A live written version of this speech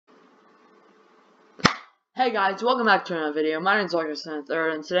Hey guys, welcome back to another video. My name is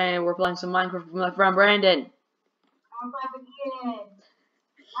August3rd, and today we're playing some Minecraft with my friend Brandon. I'm playing with Ian.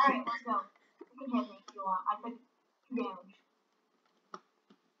 Alright, let's go. You can hit me if you want. I took 2 damage.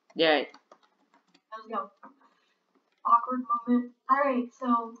 Yay. Let's go. Awkward moment. Alright,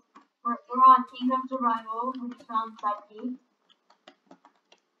 so we're on Kingdom Survival. We just found side key.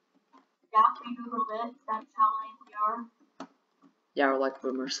 Yeah, we googled it. That's how lame we are. Yeah, we're like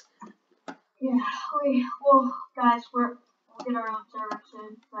boomers. Yeah, well, guys, we'll get our own server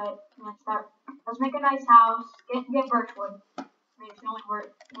soon, but let's make a nice house, get birchwood. I mean, it's the only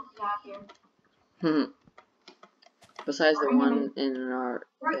word we have here. Besides the one in our...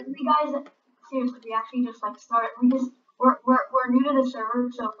 We guys, seriously, we actually just like start, we're new to the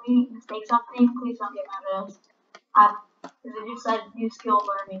server, so if we mistake something, please don't get mad at us. Because it just said new skill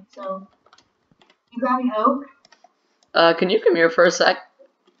learning, so. You grabbing oak? Can you come here for a sec?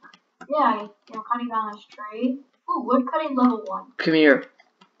 Yeah, cutting down this tree. Ooh, wood cutting level 1. Come here.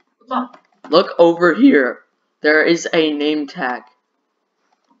 What's up? Look over here. There is a name tag.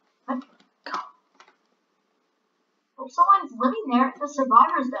 What? Well, someone's living there at the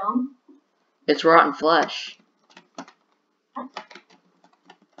survivor's dome. It's rotten flesh.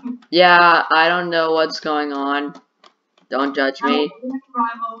 Yeah, I don't know what's going on. Don't judge me.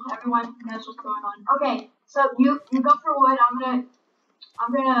 Survival. Everyone knows what's going on. Okay, so you go for wood. I'm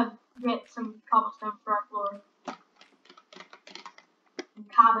gonna get some cobblestone for our floor.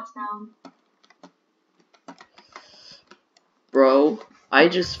 Cobblestone. Bro, I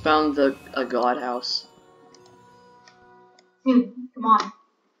just found a god house. Dude, come on.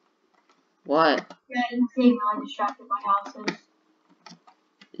 What? Yeah, you see me like distracted by houses.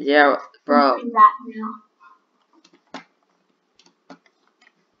 Yeah, bro. Do that now.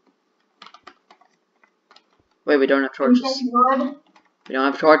 Wait, we don't have torches. Wood? We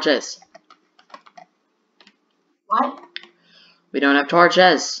don't have torches. What? We don't have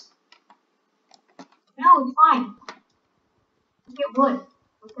torches. No, it's fine. Let's get wood.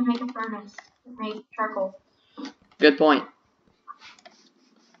 We can make a furnace. Make charcoal. Good point.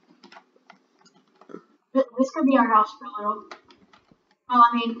 This could be our house for a little. Well,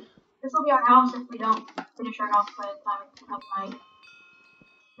 I mean, this will be our house if we don't finish our house by the time of night.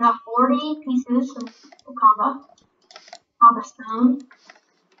 We got 40 pieces of cobblestone.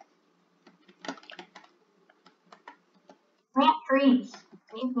 Plant trees.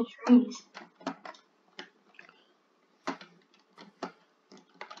 Save the trees.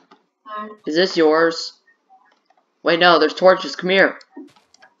 Is this yours? Wait, no, there's torches. Come here.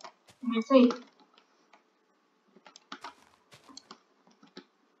 Let me see.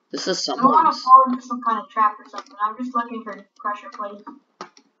 This is I don't want to someone's. fall into some kind of trap or something. I'm just looking for pressure plates.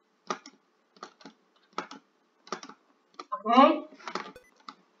 Okay.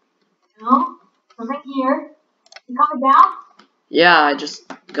 No. Something here. You coming down? Yeah, I just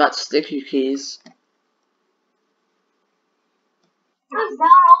got sticky keys. It goes down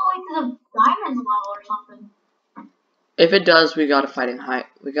all the way to the diamonds level or something. If it does, we gotta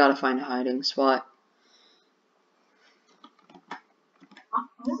find a hiding spot.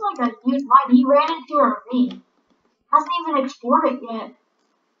 This is like a huge mine. He ran into a ravine. Hasn't even explored it yet.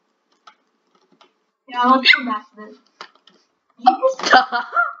 Yeah, let's come back to this. You just,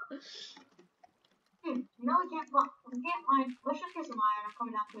 dude, you know we can't mine. Let's just get some iron. I'm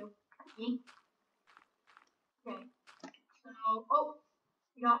coming down too. Yeet. Okay. So, oh,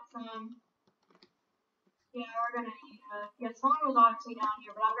 we got some. Yeah, we're gonna need. Yeah, someone was obviously down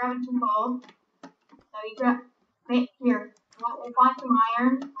here, but I'm grabbing some gold. So you grab. Here. We'll find some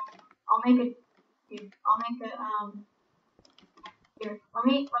iron. I'll make a. Dude, I'll make a. Here. Let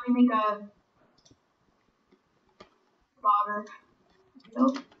me make a. Bogger.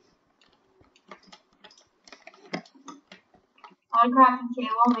 Nope. I'll crafting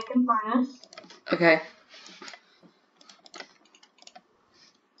table, making furnace. Okay.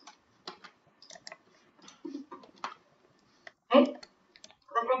 Okay.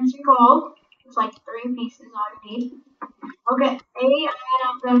 Then some gold. It's like 3 pieces all you need. Okay. And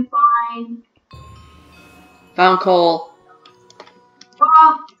I'm gonna find. Found coal.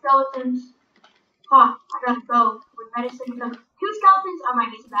 Skeletons. I gotta go. With medicine comes 2 skeletons. I might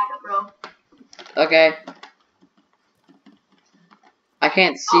need some backup, bro. Okay. I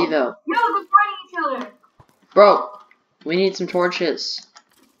can't see though. Yo, they're fighting each other. Bro, we need some torches.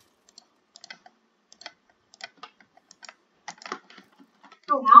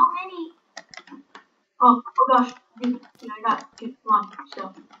 So how many? Oh gosh. Dude, I got. Dude, come on.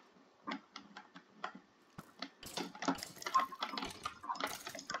 Still.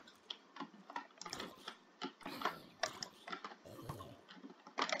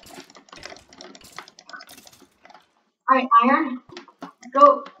 Alright, iron. Let's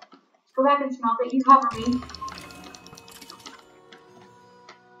go back and smelt it. You cover me.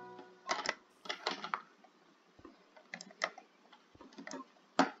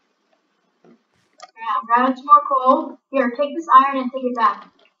 Yeah, I'm grabbing some more coal. Here, take this iron and take it back.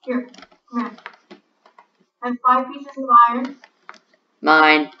 Here, come here. I have 5 pieces of iron.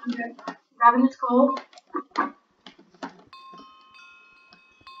 Mine. Okay. Grabbing this coal.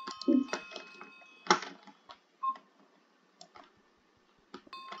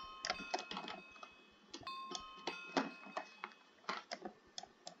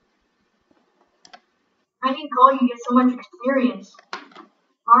 I need coal, you get so much experience.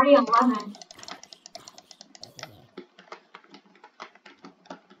 Already 11.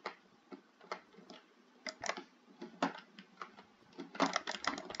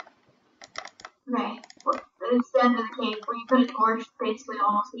 Okay, it's the end of the cave. When you put a torch, basically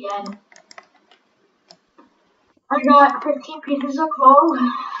almost the end. I got 15 pieces of coal.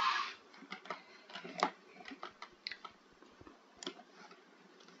 And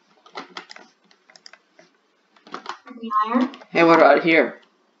the iron. Hey, what about here?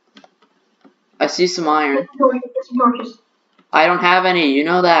 I see some iron. Get some torches. I don't have any, you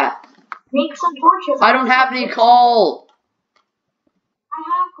know that. Make some torches. I don't have any coal! I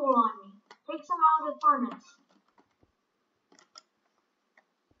have coal on me. Take some out of the furnace.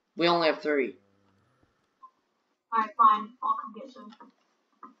 We only have 3. Alright, fine. I'll come get some.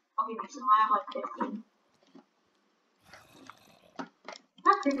 I'll give you some. I have like 15.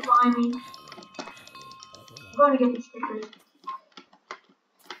 Not creepers behind me. I'm going to get these creepers.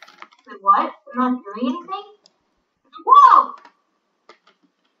 Wait, what? They're not doing anything? Whoa!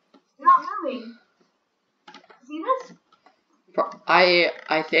 They're not moving. See this?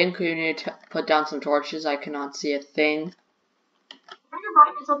 I think we need to put down some torches. I cannot see a thing. Turn your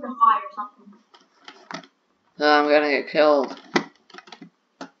brightness up to high or something. I'm gonna get killed.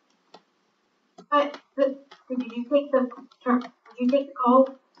 But did you take the coal?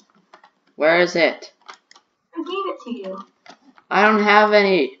 Where is it? I gave it to you. I don't have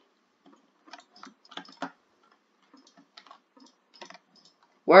any.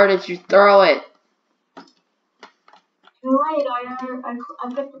 Where did you throw it? Too late. I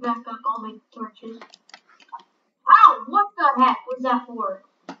picked it back up. I'll make the torches. Ow! What the heck was that for?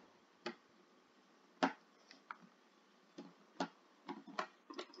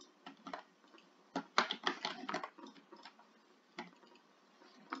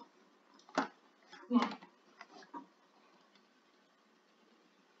 Yeah.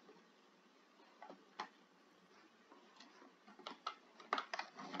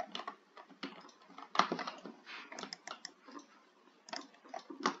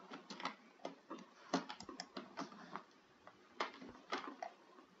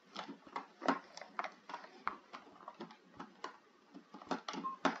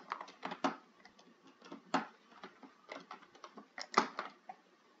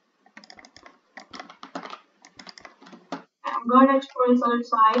 I'm going to explore this other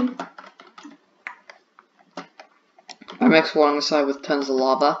side. I'm exploring the side with tons of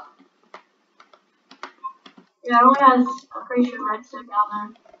lava. Yeah, it only has, I'm pretty sure, redstone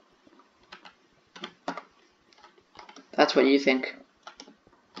down there. That's what you think.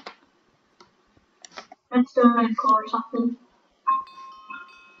 Redstone and coal or something.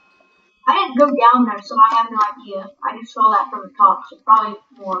 I didn't go down there, so I have no idea. I just saw that from the top, so probably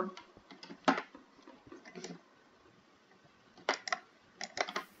more.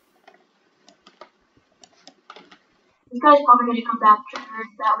 This guy's probably going to come back triggered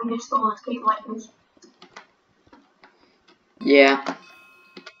that we just stole his cave like this. Yeah. I'm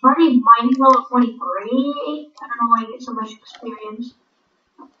already mining level 23. I don't know why I get so much experience.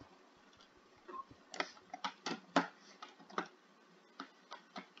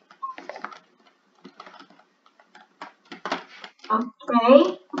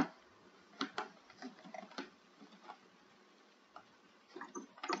 Okay.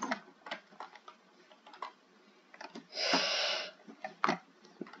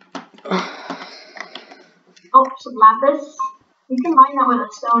 Oh, some lapis. You can mine that with a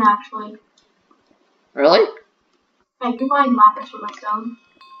stone, actually. Really? Yeah, you can mine lapis with a stone.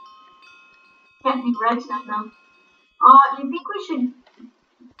 Can't make redstone, though. You think we should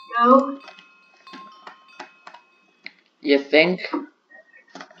go? You think?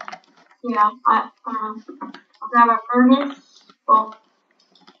 Yeah, I don't know. I'll grab our furnace. Well,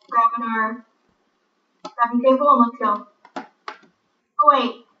 grabbing our crafting table and let's go. Oh,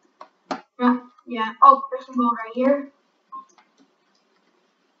 wait. Yeah. Oh, there's some gold right here.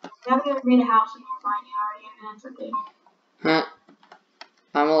 We haven't even made a house in our mining already, and that's okay. Huh.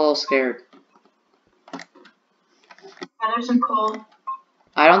 I'm a little scared. Yeah, there's some coal.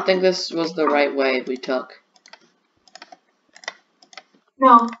 I don't think this was the right way we took.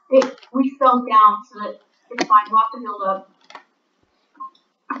 No, we fell down, so that it's fine. We'll have to build up.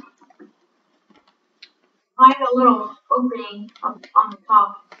 Find a little opening up on the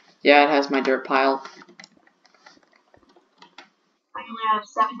top. Yeah, it has my dirt pile. I only have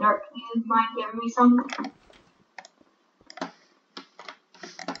 7 dirt. Can you mind giving me some?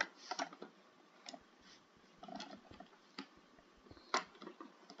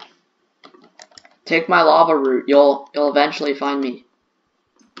 Take my lava route. You'll eventually find me.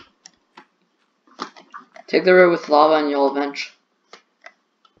 Take the route with lava and you'll eventually.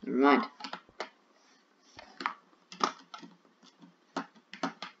 Never mind.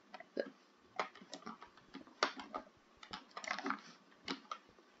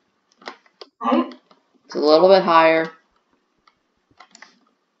 Okay. It's a little bit higher.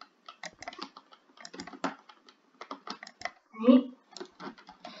 Right.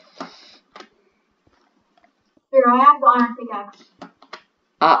 Here, I have the iron pickaxe.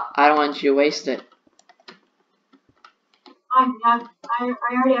 I don't want you to waste it. I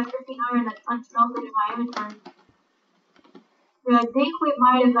already have 15 iron that's unsmelted in my inventory. But I think we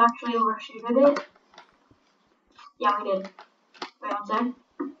might have actually overshooted it. Yeah, we did. Wait one sec.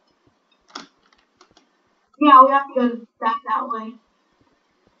 Yeah, we have to go back that way.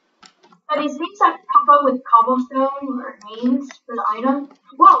 But these things that pop up with cobblestone or names for the item.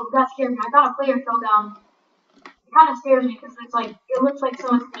 Whoa, that scared me. I thought a player fell down. It kind of scares me because it's like, it looks like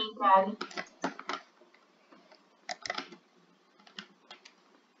someone's name tag.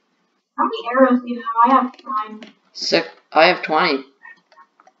 How many arrows do you have? I have 9. Sick. I have 20.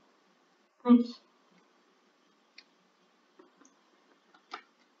 Nice.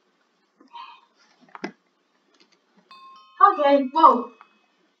 Okay, whoa.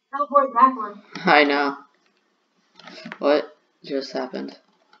 Teleport backward. I know. What just happened?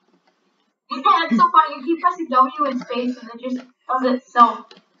 Yeah, it's so funny. You keep pressing W and space and it just does it itself.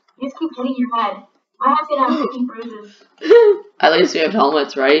 You just keep hitting your head. My head's gonna have 15 bruises. At least we have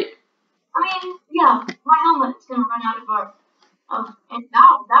helmets, right? I mean, yeah, my helmet's gonna run out of our. And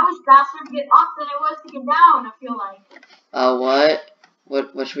now that was faster to get up than it was to get down. I feel like.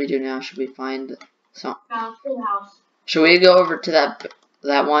 What should we do now? Should we find some? Let's go to the house. Should we go over to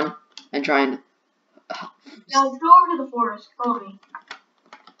that one and try and? Now let's go over to the forest. Follow me.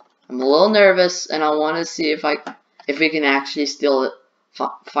 I'm a little nervous, and I want to see if we can actually steal it.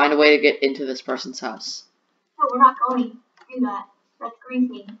 Find a way to get into this person's house. No, we're not going to do that. That's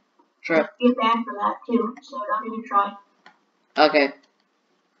griefing. Sure. You get banned for that too, so don't even try. Okay.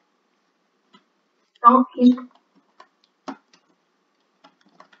 Don't.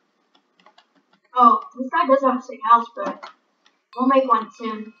 Oh, this guy does have a sick house, but we'll make one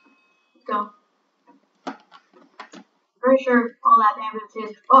soon. Let's go. Pretty sure all that damage is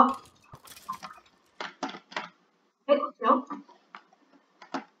his. Oh. Hey, let's go.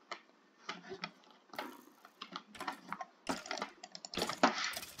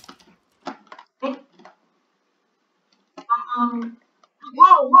 Hey.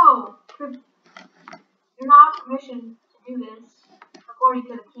 Whoa. You're not permission to do this, according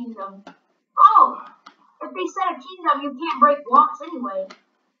to the kingdom. Oh! If they said a kingdom, you can't break blocks anyway.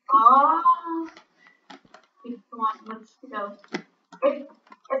 Oh. Come on, let's go.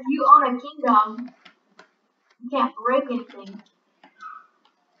 If you own a kingdom, you can't break anything.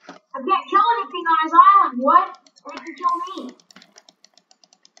 I can't kill anything on his island. What? And it can kill me.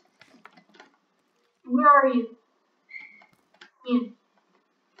 Where are you? Ian.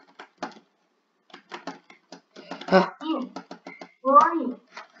 Ian. Where are you?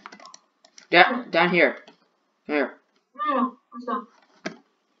 Down here. Here. No. Let's go.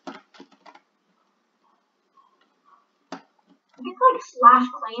 You can like slash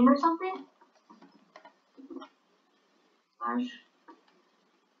claim or something. Slash.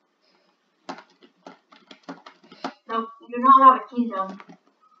 No, you do not have a kingdom.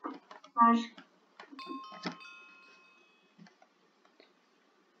 Slash.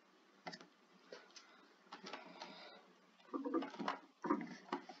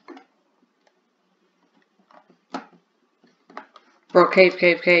 Bro,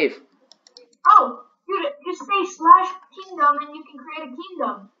 cave. Oh, dude, just say slash kingdom and you can create a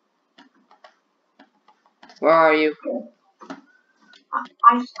kingdom. Where are you?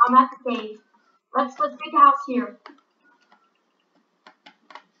 I'm at the cave. Let's make a house here.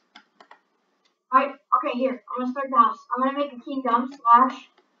 Alright, okay, here. I'm gonna start the house. I'm gonna make a kingdom slash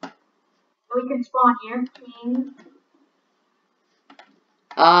so we can spawn here. King.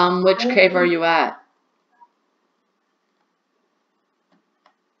 Which cave are you at?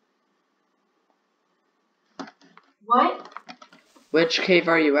 What? Which cave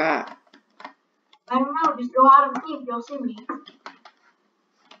are you at? I don't know. Just go out of the cave. You'll see me.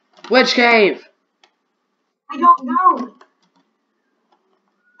 Which cave? I don't know.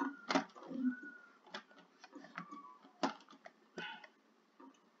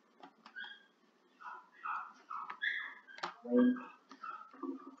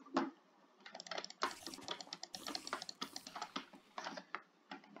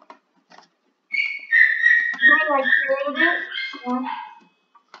 I created it. Yeah.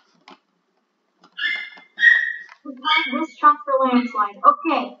 We find this chunk for landslide.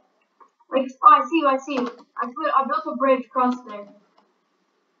 Okay. Like, oh, I see you. I see you. I built a bridge across there.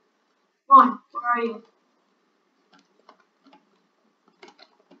 Come on. Where are you?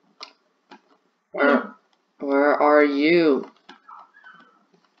 Where are you?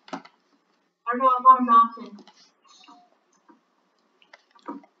 I don't know. I'm on a mountain.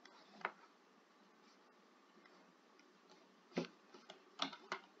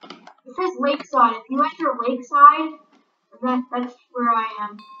 It says lakeside. If you enter lakeside, that's where I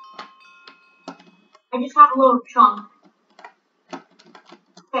am. I just have a little chunk.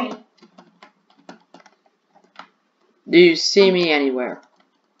 Okay. Do you see me anywhere?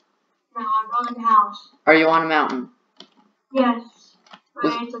 No, I'm building a house. Are you on a mountain? Yes.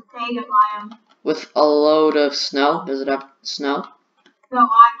 But it's a taiga biome. With a load of snow? Does it have snow? No,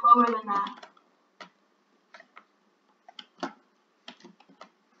 I'm lower than that.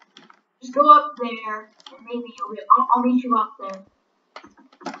 Just go up there, and maybe I'll meet you up there.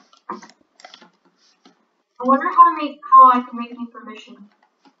 I wonder how I can make information.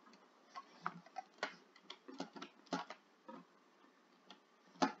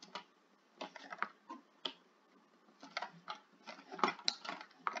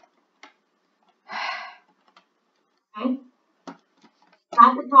 Okay.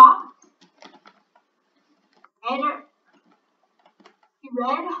 At the top, enter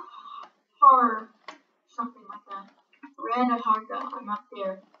red heart, something like that. Red heart. I'm up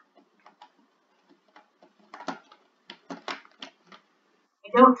there. I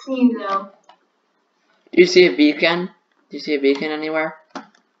don't see you though. Do you see a beacon? Do you see a beacon anywhere?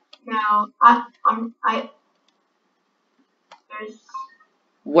 No, there's.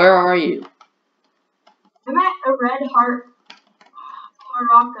 Where are you? I'm at a red heart,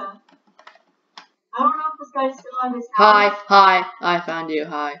 Haraka. I don't know if this guy still has his house. Hi, I found you,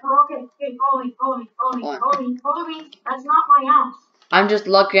 hi. Oh, okay, follow me. That's not my house. I'm just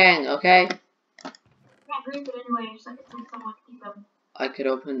looking, okay? I can't read it anyway, so I can send someone to keep them. I could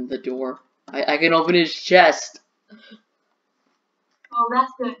open the door. I can open his chest. Oh,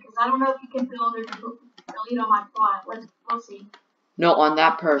 that's good, because I don't know if you can build or delete on my plot. We'll see. No, on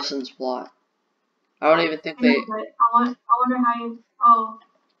that person's plot. I don't even think I know, they... but I wonder how you... Oh.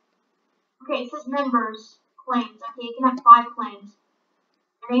 Okay, it says members. Claims. Okay, you can have 5 claims.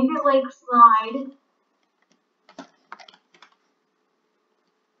 I named it Lakeside.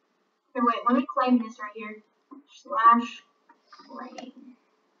 Okay, wait, let me claim this right here. /claim.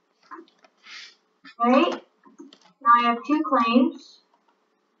 Okay, now I have 2 claims.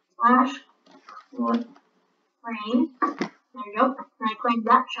 /claim. There you go. And I claimed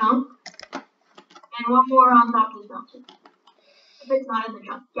that chunk. And one more on top of this mountain. If it's not in the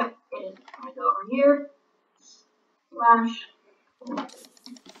chunk. Yep, it is. I'm gonna go over here.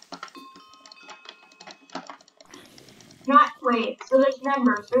 Wait, so there's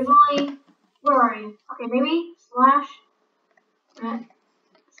members. There's only, where are you? Okay, maybe member.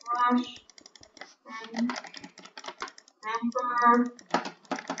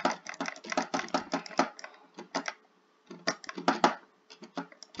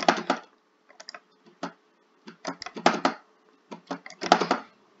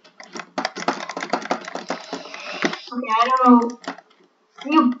 Okay, I don't know.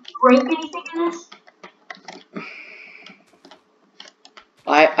 Can you break anything in this?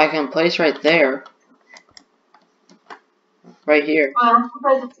 I can place right there. Right here. That's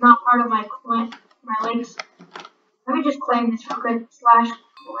because it's not part of my links. Let me just claim this real quick.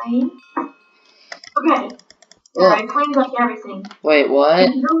 /claim. Okay. There, I claimed like everything. Wait, what?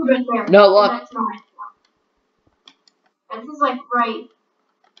 Right there. No, look. That's not. This is like right.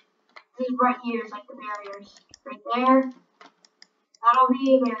 This is right here. Is like the barriers. Right there. That'll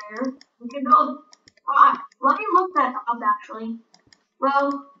be a barrier. We can build. Let me look that up actually.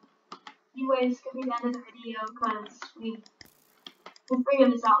 Well, anyways, it's gonna be the end of the video because we'll figure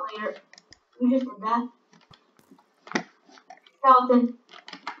this out later. We just did that. Skeleton.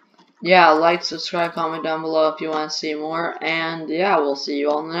 Yeah, like, subscribe, comment down below if you want to see more. And yeah, we'll see you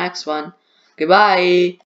all in the next one. Goodbye!